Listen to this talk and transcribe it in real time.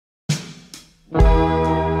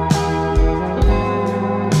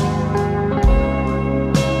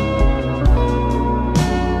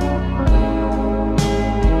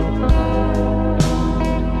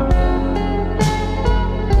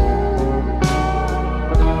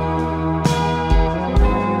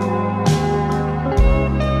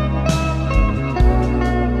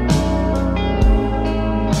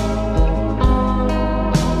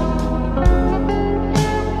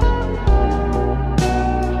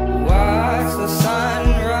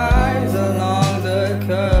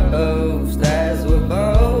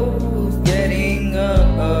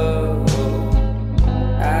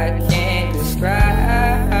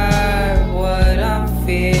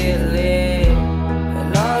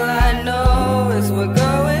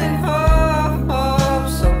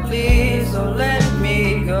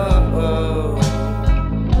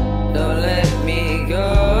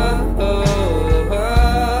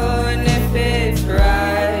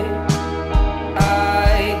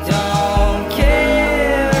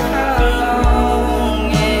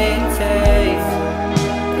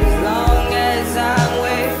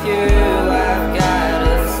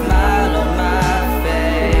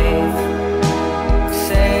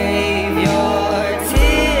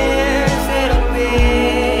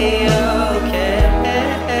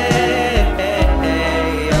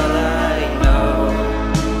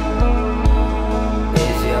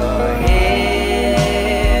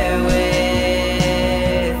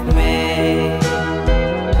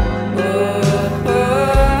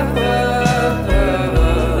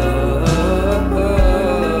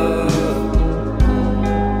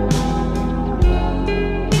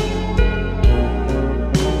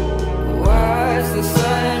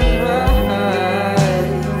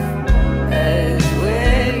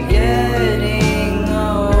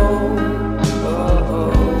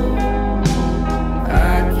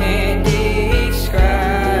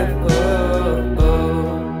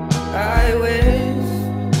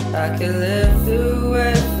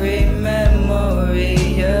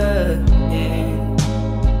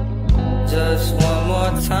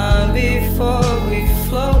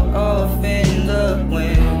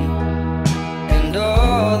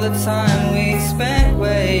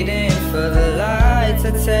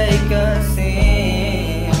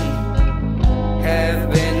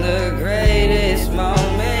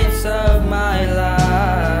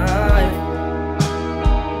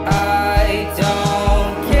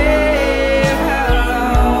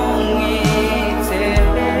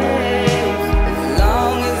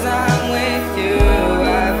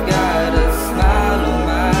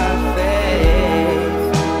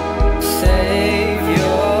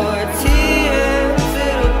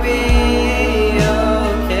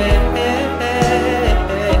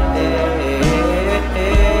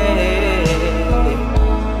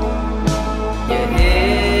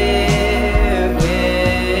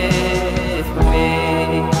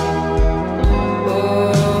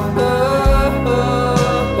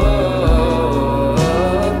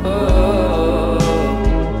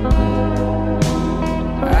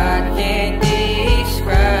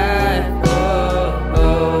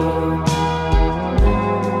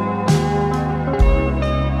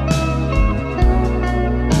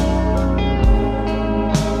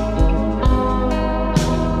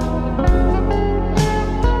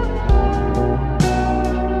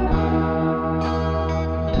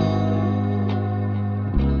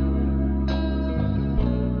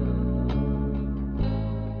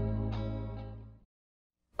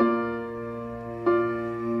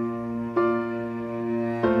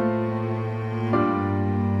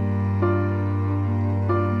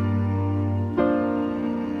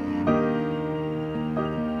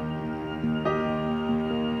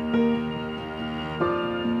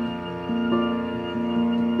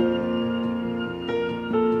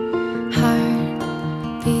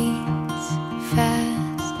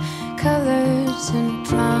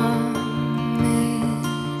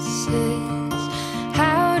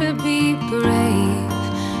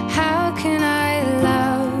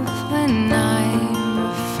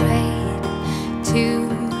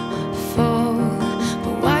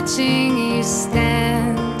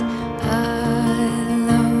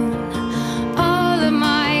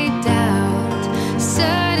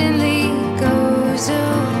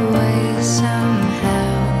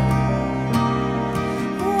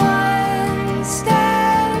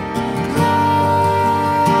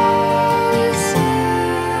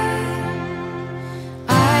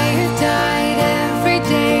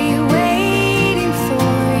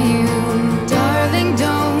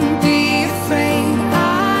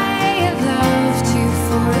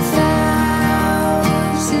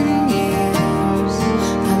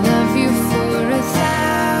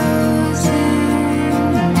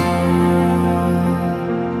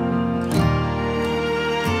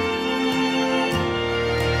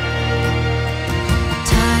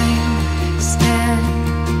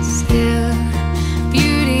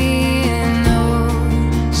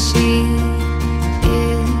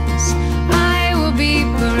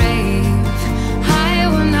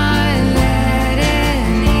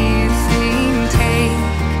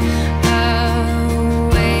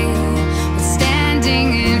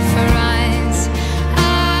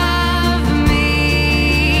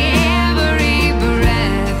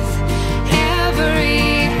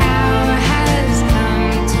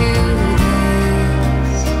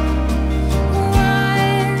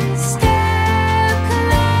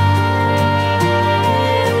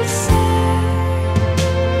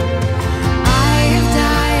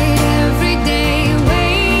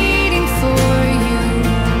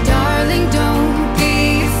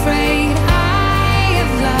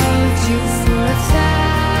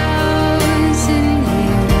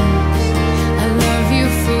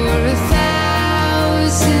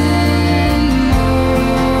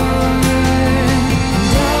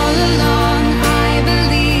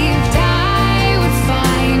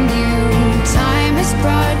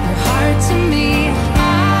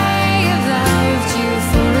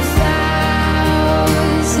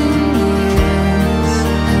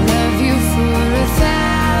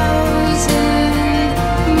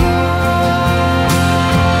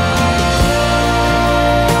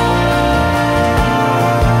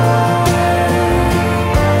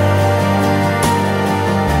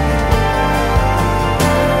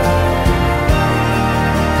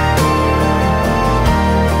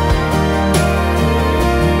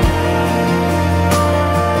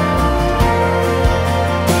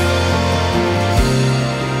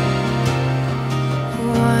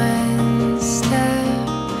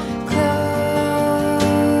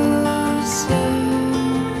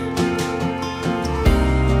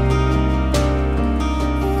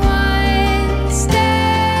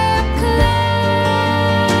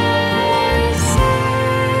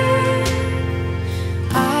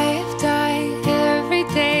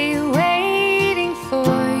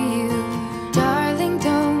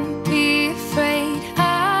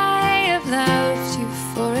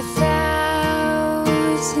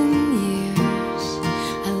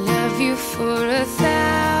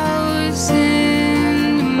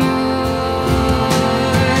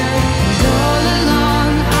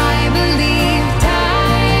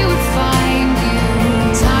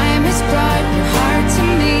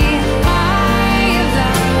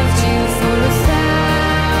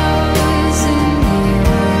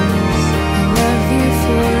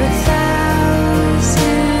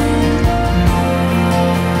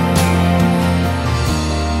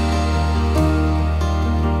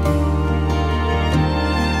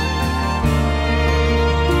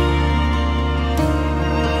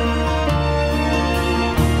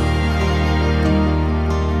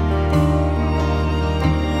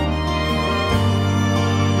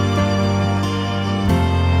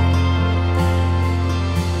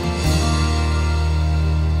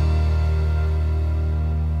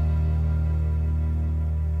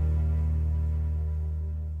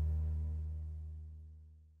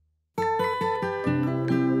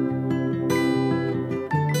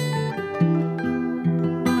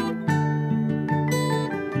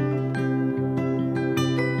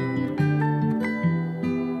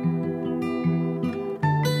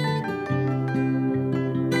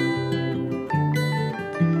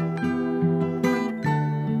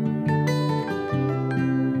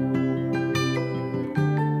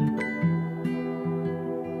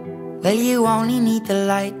Well, you only need the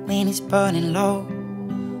light when it's burning low.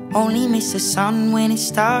 Only miss the sun when it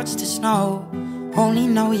starts to snow. Only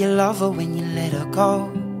know you love her when you let her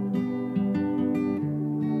go.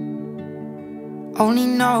 Only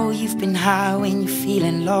know you've been high when you're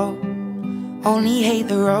feeling low. Only hate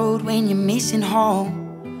the road when you're missing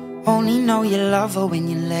home. Only know you love her when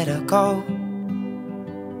you let her go.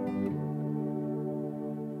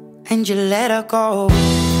 And you let her go.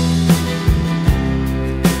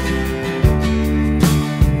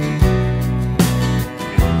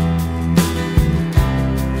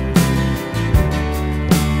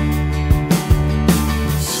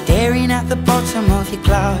 Staring at the bottom of your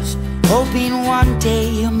glass, hoping one day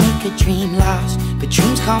you'll make a dream last. But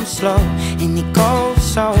dreams come slow and they go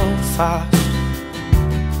so fast.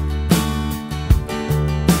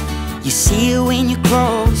 You see it when you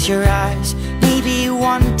close your eyes. Maybe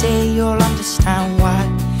one day you'll understand why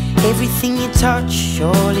everything you touch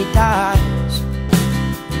surely dies.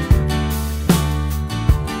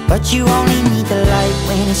 But you only need the light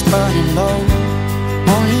when it's burning low.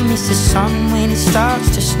 Only miss the sun when it starts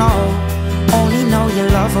to snow. Only know you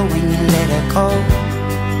love her when you let her go.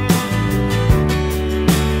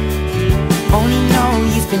 Only know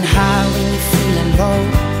you've been high when you're feeling low.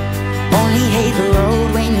 Only hate the road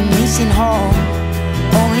when you're missing home.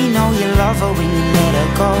 Only know you love her when you let her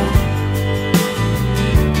go.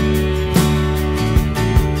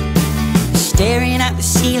 Staring at the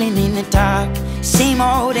ceiling in the dark, same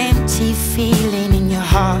old empty feeling in your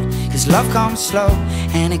heart. 'Cause love comes slow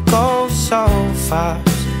and it goes so fast.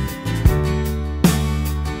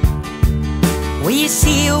 Well, you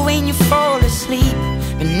see it when you fall asleep,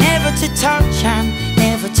 but never to touch and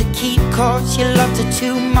never to keep. 'Cause you loved her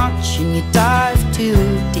too much and you dive too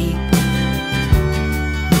deep.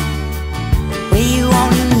 Well, you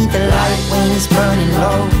only need the light when it's burning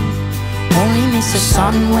low. Only miss the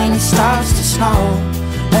sun when it starts to snow.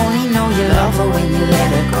 Only know you love her when you let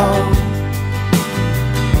her go.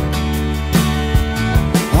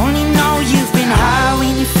 Only know you've been high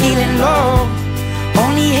when you're feeling low.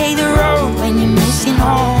 Only hate the road when you're missing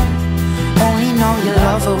home. Only know you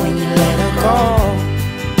love her when you let her go.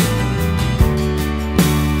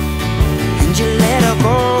 And you let her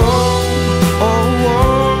go. Oh,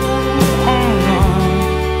 oh, oh, oh.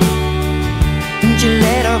 And you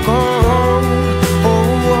let her go.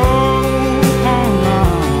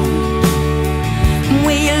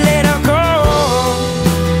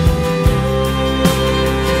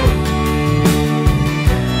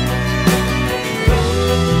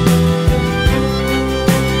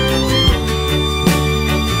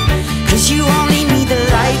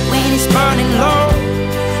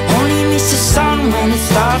 When it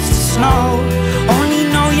starts to snow, only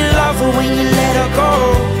know you love her when you let her go.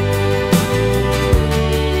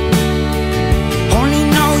 Only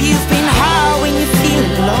know you've been high when you're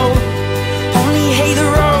feeling low. Only hate the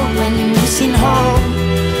road when you're missing home.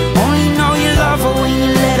 Only know you love her when you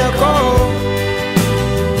let her go.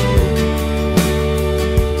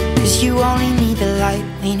 'Cause you only need the light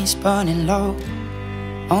when it's burning low.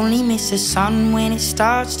 Only miss the sun when it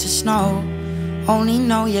starts to snow. Only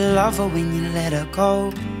know you love her when you let her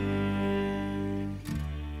go.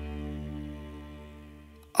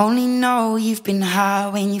 Only know you've been high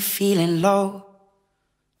when you're feeling low.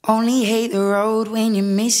 Only hate the road when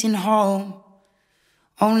you're missing home.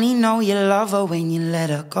 Only know you love her when you let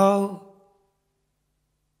her go.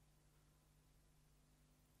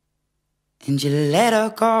 and you let her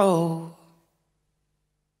go.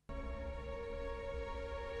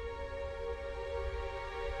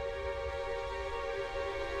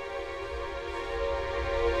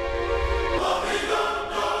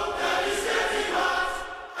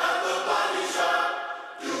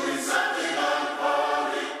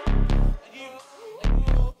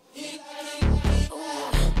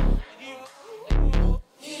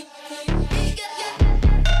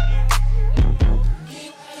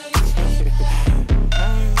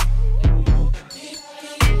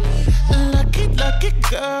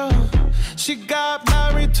 Girl, she got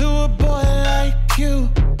married to a boy like you.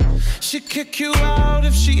 She'd kick you out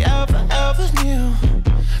if she ever knew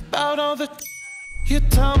about all the you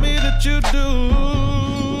tell me that you do.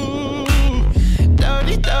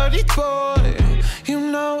 Dirty, dirty boy. You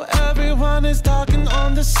know everyone is talking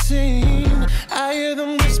on the scene. I hear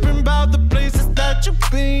them whispering about the places that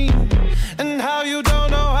you've been and how you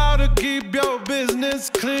don't know how to keep your business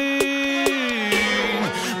clean.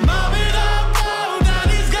 Mommy,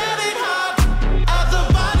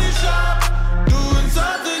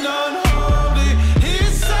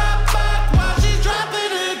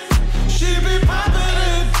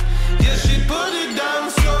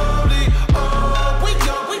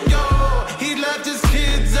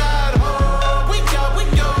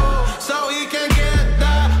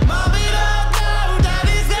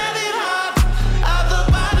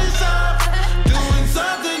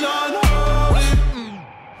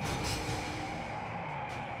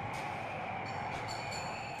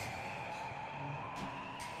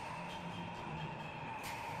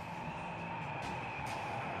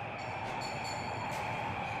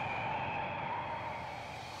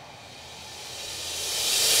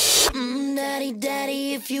 Daddy,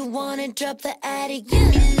 daddy, if you wanna drop the attic, give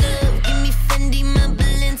me love, give me Fendi, my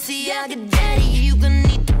Balenciaga, daddy. You gon'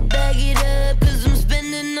 need to bag it up, cause I'm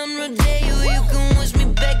spending on Rodeo. You can wish me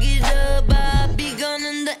back it up, I'll be gone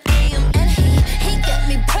in the AM. And he got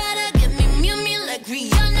me Prada, get me Miu Miu like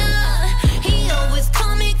Rihanna. He always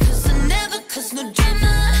call me cause I never cause no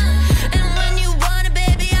drama. And when you want it,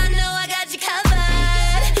 baby, I know I got you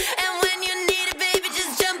covered. And when you need it, baby,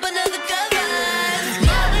 just jump under the covers.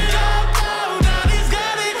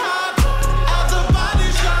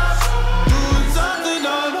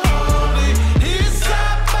 Unholy.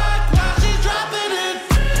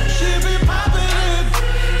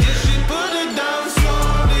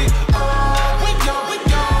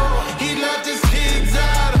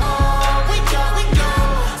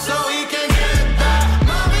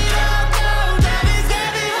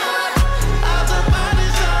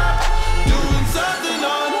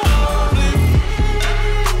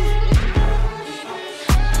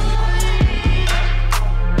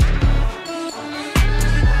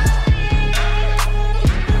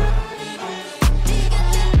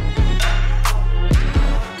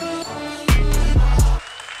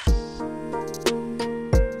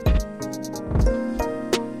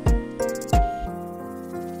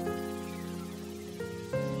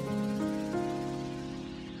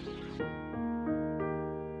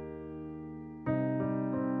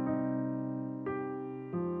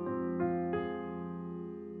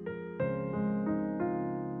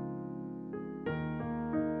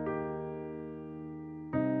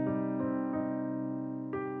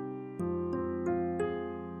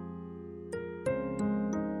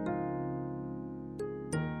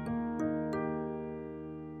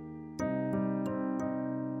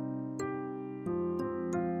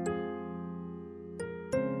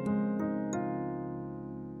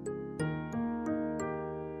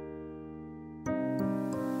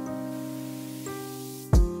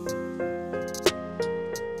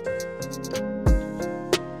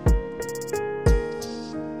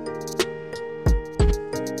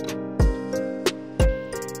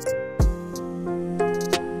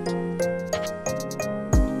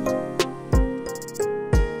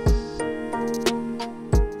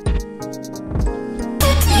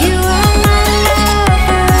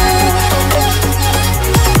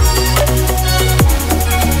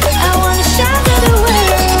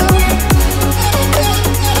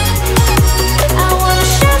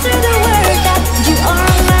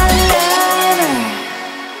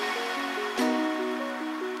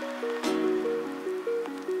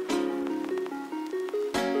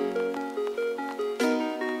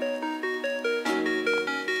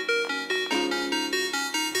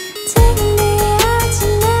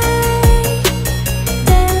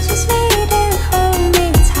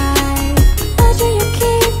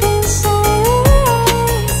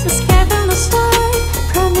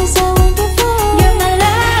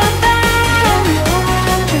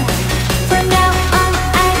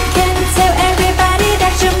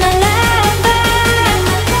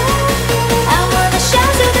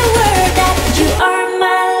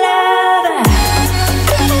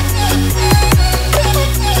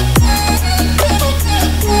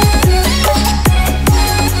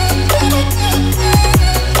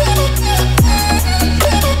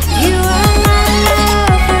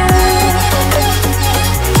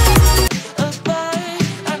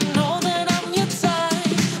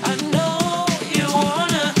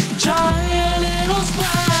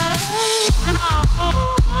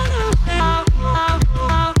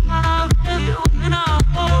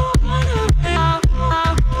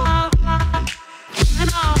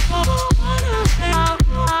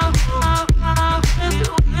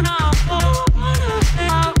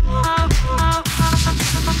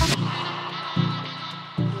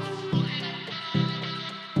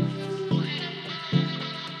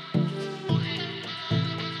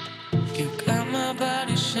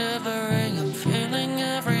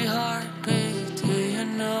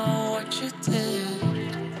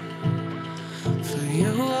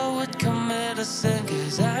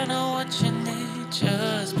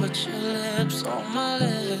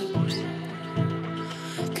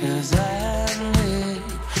 'cause I need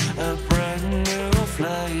a brand new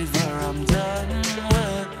flavor. I'm done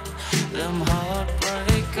with them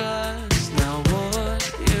heartbreakers. Now would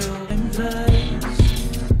you in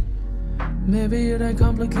place? Maybe it ain't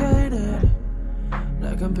complicated,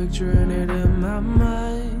 like I'm picturing it in my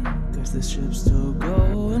mind, 'cause this ship's still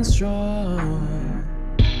going strong.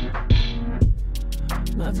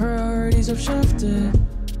 My priorities have shifted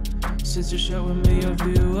since you're showing me your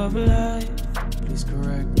view of life. Please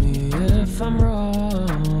correct me if I'm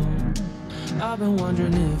wrong. I've been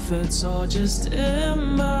wondering if it's all just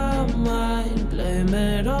in my mind. Blame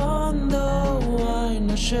it on the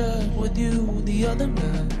wine I shared with you the other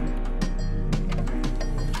night.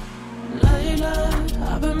 Lately,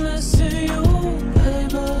 I've been missing you,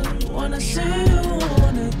 baby. Wanna see you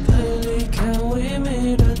on it daily. Can we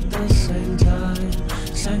meet at the same time,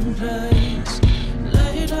 same place?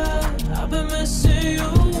 Lately, I've been missing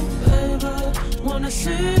you, baby. Wanna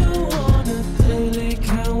see you on it daily.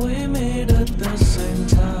 Can we meet at the same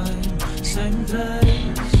time, same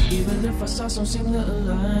place? Even if I saw some seem to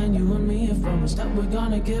align, you and me have promised that we're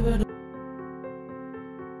gonna give it a